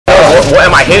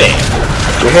I hitting?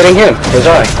 You're hitting him. His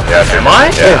eye. Yeah. Am I?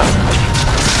 Yeah.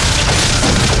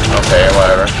 Okay,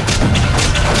 whatever.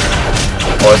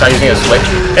 Oh, it's not using his slate.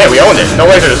 Hey, we owned it. No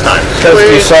laser this time. Because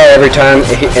you saw every time,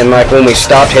 and like when we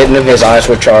stopped hitting him, his eyes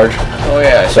would charge. Oh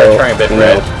yeah, so turning a bit you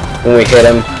red. know, when we hit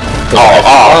him.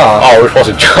 Oh, we're supposed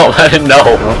to jump. I didn't know.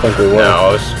 I don't think we were.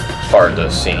 No, it's part of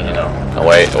the scene, you know. Oh,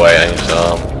 wait, I need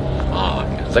some.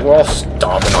 It's like we're all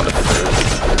stomping on the fruit.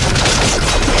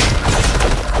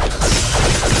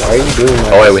 Why are you doing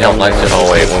that? Oh wait, we have lifesavers.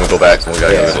 Oh wait, when we go back, we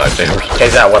gotta use lifesavers.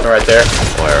 Okay, that weapon right there.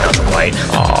 Where? On the right.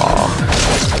 Aww.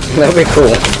 That'd be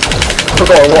cool. We're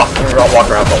going walk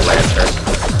around with a lantern.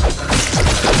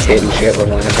 Hitting shit with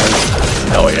lanterns.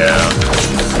 Hell yeah.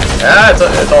 Yeah, it's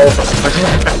all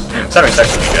it's having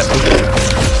sex with me, I guess.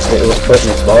 It was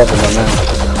putting its balls in my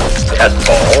mouth. It has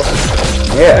balls.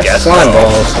 Yeah, Yes, slime so.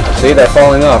 balls. See, they're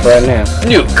falling off right now.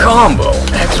 New combo.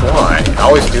 XY. I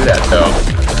always do that though.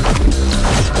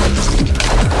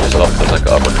 It's like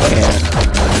an uppercut. Yeah.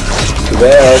 Too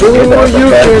bad.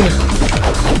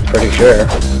 Pretty sure.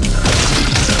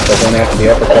 But then after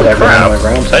the uppercut, I ran on the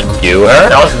ground. Is that you, her?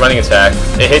 That was a running attack.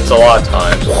 It hits a lot of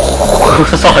times.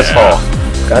 That's all I saw.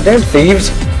 Goddamn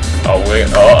thieves! Oh wait.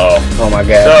 Uh oh. Oh my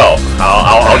god. So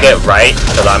I'll get right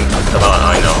because I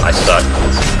know I suck.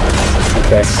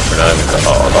 Okay. We're not even.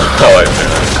 Oh wait, they're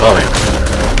not even coming.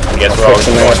 I guess we're all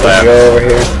Fixing going that left. to go over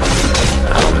here.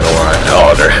 I don't know where I.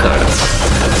 Oh, they're.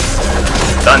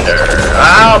 Thunder.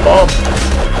 Ah,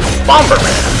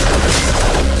 Bomberman.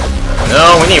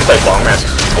 No, we need to play Bomberman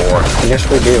 64. Yes,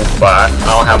 we do. But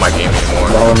I don't have my game anymore.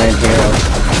 Bomberman Hero.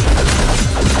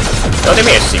 Don't they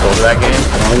make a sequel to that game?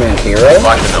 Bomberman Hero?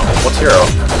 Well, actually, no. What's Hero?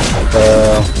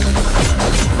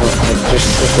 Just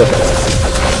look at it.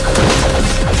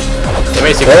 They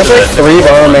made a sequel There's to like 3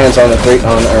 Bombermans on the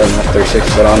or not 360,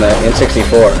 but on the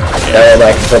N64. That are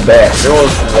like the best. There was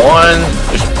one,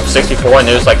 there's 64, and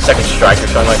there's like Second Strike or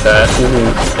something like that.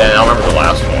 Then I don't remember the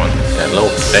last one. That little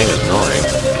thing is annoying.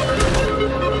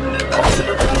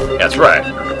 Yeah, that's right.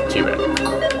 T-Red.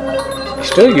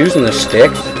 Still using the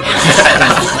stick?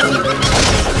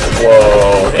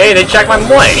 Whoa. Hey, they jacked my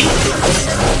money.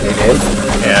 They did?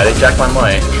 Yeah, they jacked my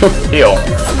money. Heal.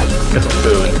 Get some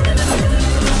food.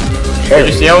 Did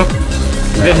you see them?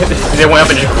 They went up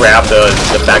and just grabbed the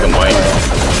bag of money.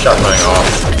 Shot running off.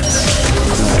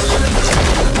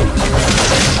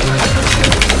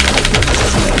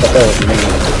 I thought that was me.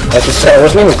 I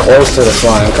wasn't even close to the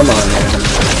slime. Come on, man.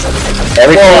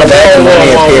 Every time that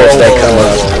money appears, they come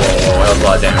up. That was a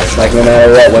lot of damage. Like no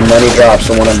matter what, when money drops,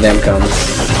 so one of them comes.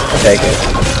 Take it.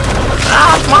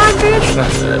 Ah, mine, bitch!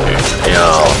 You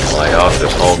know, like off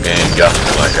this whole game, got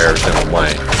like every single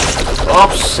way.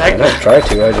 Off I segment. don't try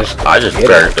to. I just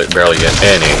barely get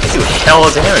any. They do hell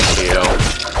of damage to you.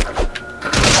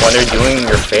 When they're doing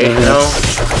your fate, you know?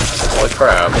 Holy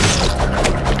crap.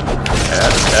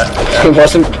 Yeah. He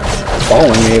wasn't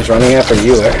following me. He was running after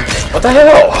you. What the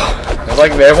hell? It's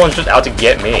like everyone's just out to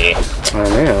get me. Oh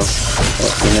no.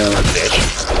 Well, you know. Bitch.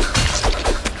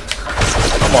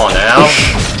 Come on now.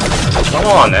 Come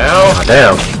on now. Oh,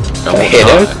 damn. I hit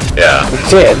him? Yeah. You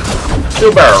did.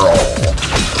 2 barrel roll.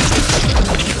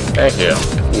 Thank you.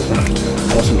 He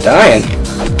wasn't dying.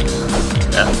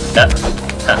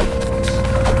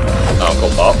 Oh, go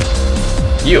pop.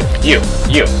 You. He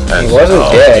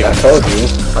wasn't dead. I told you.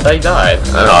 I thought he died. I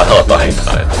thought he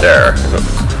died. There.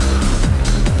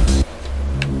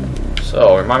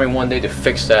 So, remind me one day to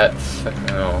fix that.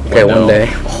 Okay, one day.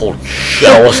 Holy shit,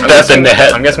 I was stepping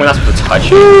that. I'm guessing we're not supposed to touch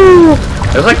it.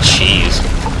 It was like cheese.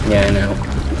 Yeah, I know.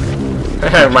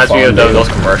 It reminds me of those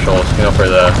commercials, you know, for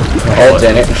the... Heads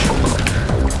in it.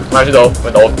 Reminds me of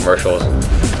the old commercials.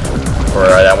 For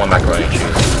that one macaroni and cheese.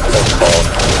 What was it called?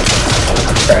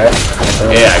 Crash?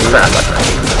 Yeah, crap.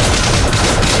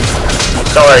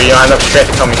 Sorry, you don't have enough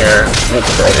strength to come here. It's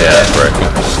breaking. Yeah, it's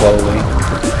breaking. Slowly.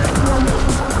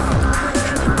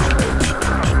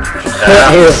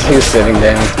 Yeah. He was sitting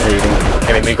down, reading.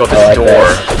 Okay, maybe go to the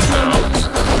door. No.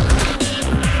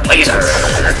 Laser!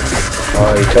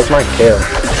 Oh, he took my kill.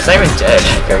 It's not even dead.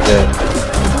 Okay, good.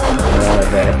 I wanted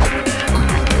that.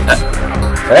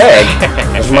 Hey!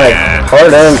 That's my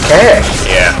hard-earned cash.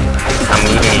 Yeah. I'm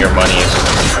losing your monies.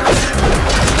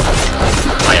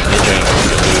 I am losing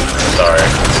your loot. Sorry.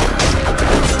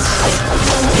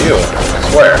 You. I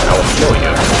swear, I will kill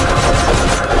you.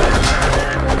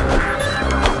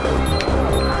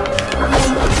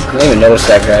 I didn't even notice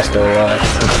that guy's still alive.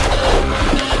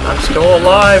 I'm still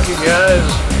alive, you guys.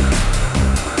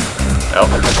 Oh.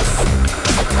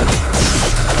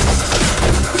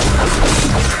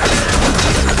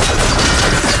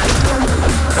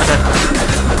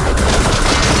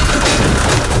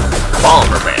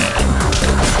 Bomberman.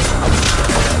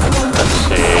 Let's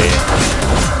see.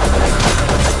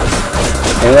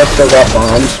 Anyone still got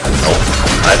bombs? Nope.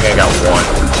 I think I got one.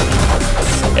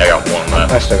 Yeah, I got one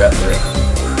left. I still got 3.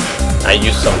 I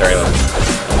used some during the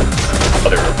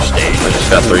other stage. I just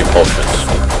got 3 potions.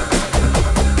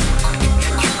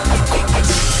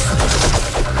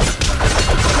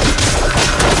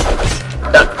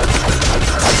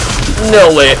 No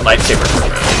lightsaber for me.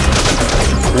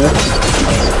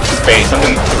 Space, I'm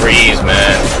in 3s,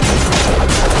 man.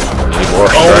 Need more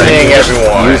Owning strength.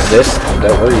 everyone. Use this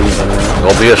that we're using now.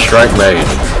 Go be a strength mage.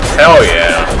 Hell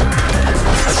yeah.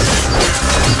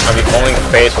 I'll be owning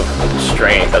face with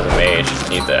strength as a mage.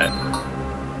 Need that.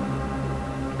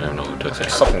 I don't know who took There's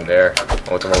that. something there.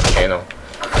 Oh, it's a volcano.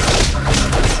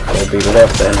 We'll beat it up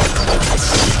then.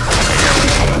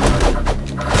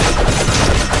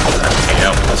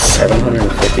 Damn.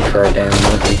 750 for a damn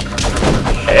monkey.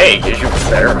 Hey, gives you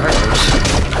better arms.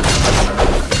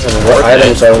 What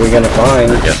items are we gonna find?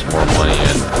 Get some more money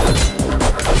in.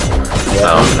 Yeah,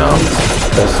 I don't know.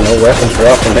 there's no weapons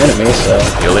draw from enemies, so.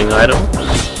 Healing items?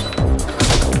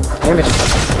 Damn it.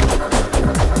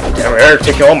 Damn, you're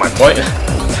taking all my point.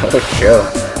 That was Joe.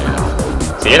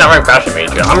 See, you're not running faster than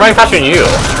me, Joe. I'm running faster than you.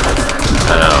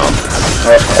 I know.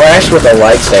 I was clashed with a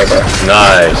lightsaber.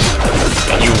 Nice.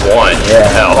 And you won. Yeah.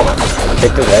 Hell.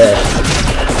 Kicked his ass.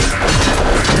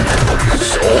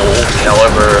 Soul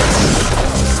caliber.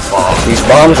 Bomb. These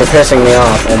bombs are pissing me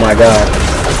off. Oh my god.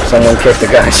 Someone kicked the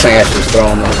guy's ass who's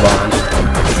throwing those bombs.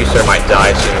 You sir might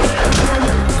die soon.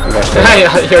 You guys think-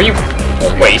 Hey, are you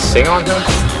wasting on him?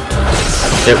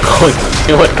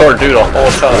 He went toward dude the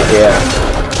whole time. Yeah.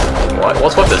 What?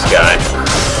 What's with this guy?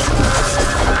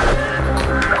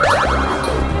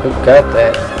 Who got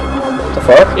that? What the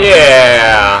fuck?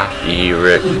 Yeah.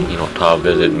 Rick, you don't top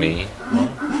visit me.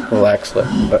 Relax,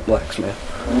 blacksmith.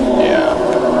 Yeah.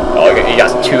 Oh, he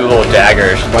got 2 little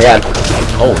daggers. Oh my god.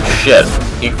 Oh shit.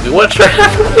 What's right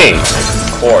after me?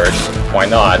 Of course. Why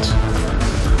not?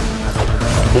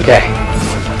 Okay.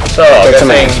 So, Take good some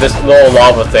thing, action. this little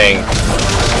lava thing.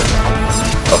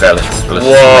 Okay, let's Whoa.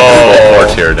 make a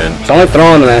force here then. It's only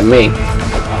throwing them at me.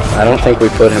 I don't think we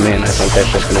put him in. I think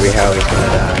that's just gonna be how he's gonna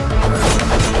die.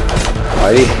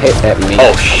 Why did he hit at me?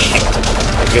 Oh shit.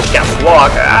 I just got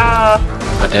blocked. Ah.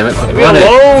 God damn it, quit Leave me running.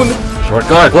 alone. Short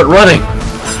guard, quit running.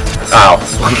 Ow.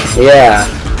 Yeah.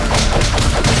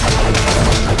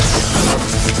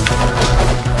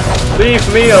 Leave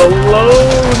me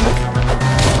alone.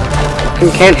 You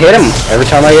can't hit him every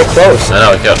time I get close. I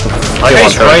know, he kept... Like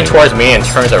he's running towards me and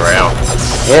turns around.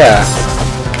 Yeah.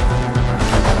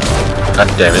 God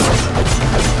damn it.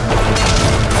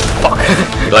 Fuck.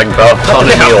 You like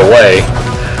pounding me away.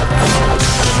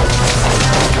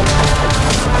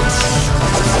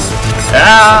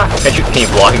 Ah! Can you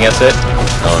block against it?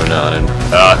 Oh no, I didn't.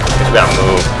 Guess we gotta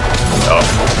move. Oh.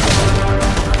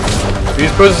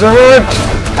 He's berserk!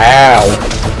 Ow.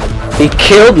 He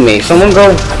killed me. Someone go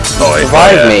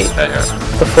revive me. Right here.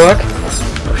 What the fuck?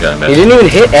 Oh shit, I He missed. didn't even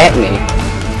hit at me.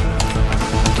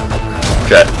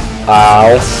 Shit.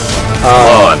 Ow. Come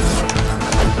on.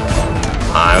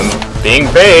 I'm being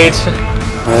bait.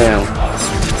 Wow.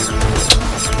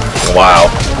 Wow.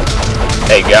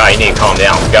 Hey, guy, you need to calm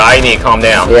down. Guy, you need to calm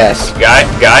down. Yes. Guy,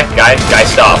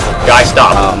 stop. Guy,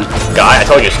 stop. Guy, I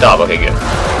told you to stop. Okay, good.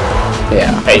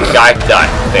 Yeah. Hey, guy, die.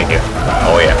 Thank you.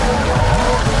 Oh, yeah.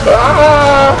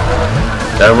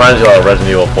 That reminds me of Resident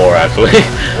Evil 4, actually.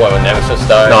 What, when Nemesis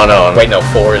died? No, no. Wait, no,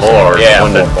 4 is... 4. Yeah,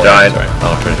 When the 4, giant... that's right.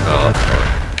 Oh,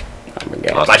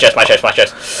 Okay. My chest.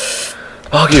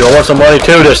 fuck you, I want some money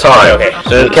too this time. Okay.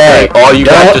 Okay. All you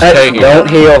guys just take it. Don't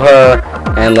heal her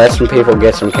and let some people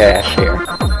get some cash here.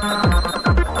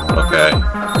 Okay.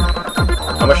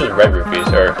 How much is red rupees?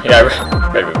 Or, yeah,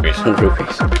 red rupees.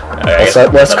 Rupees. Let's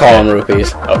Let's call them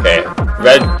rupees. Okay.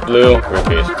 Red, blue,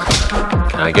 rupees.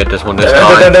 Can I get this one this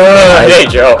time? Hey,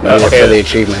 Joe. Need it for the Okay.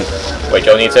 achievement. Wait,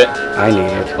 Joe needs it? I need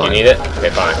it. You need it? Okay,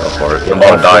 fine. Go for it. I'm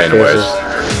about to die anyways.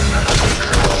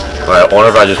 Alright, I wonder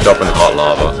if I just jump in the hot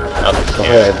lava. Go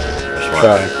ahead.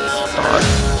 Try. God.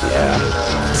 Yeah.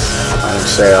 I didn't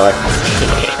say I like.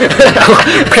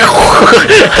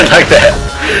 I like that.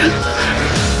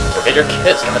 Get your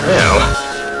kids, goddamn.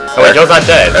 Oh wait, Joe's not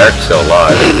dead. Eric's still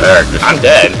alive. Eric, just... I'm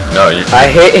dead. No, you... I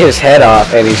hit his head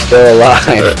off and he's still alive.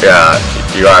 Yeah,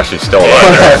 you're actually still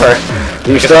alive. Whatever.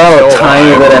 You still have a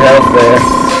tiny bit of health there.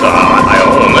 I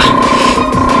own.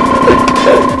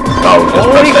 Oh, just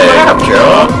Holy press A. crap,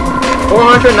 Joe.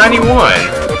 491.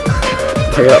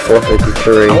 I got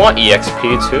 453. I want EXP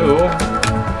too.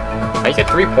 I get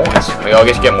 3 points. Maybe I'll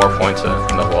just get more points in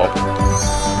the wall.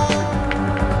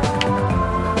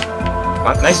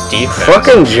 Nice defense.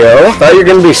 Fucking Joe. Thought you were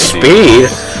gonna be speed.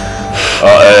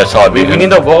 That's all We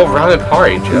need a well-rounded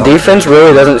party, Joe. Defense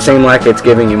really doesn't seem like it's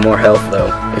giving you more health, though,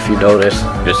 if you notice.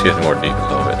 Just gives me more defense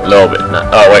a little bit. A little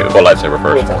bit. Oh, wait, go lightsaber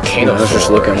first. Volcano. I was just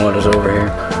looking what is over here.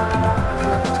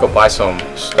 Let's go buy some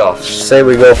stuff. Say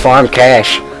we go farm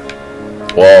cash.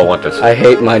 Whoa, I want this. I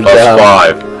hate my Plus job.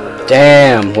 5.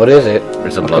 Damn, what is it?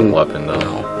 It's a blunt weapon, though.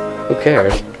 No. Who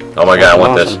cares? Oh my god, I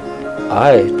want Awesome.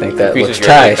 I think that Increases looks your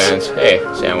nice. defense. Hey,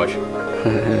 sandwich.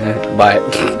 Buy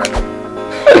it.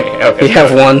 Okay. You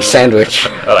have one sandwich.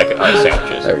 I like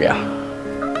sandwiches. There we go.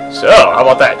 So, how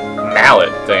about that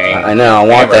mallet thing? I know, I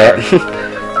want Hammer.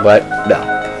 that. But, no.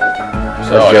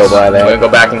 So, Let's go buy that. We're gonna go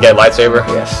back and get lightsaber?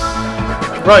 Yes.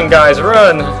 Run, guys,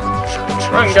 run!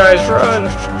 Run, guys, run!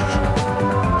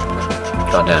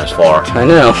 God damn, it's far. I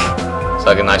know. It's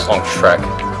like a nice long trek.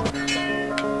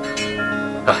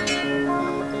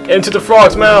 Get into the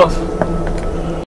frog's mouth!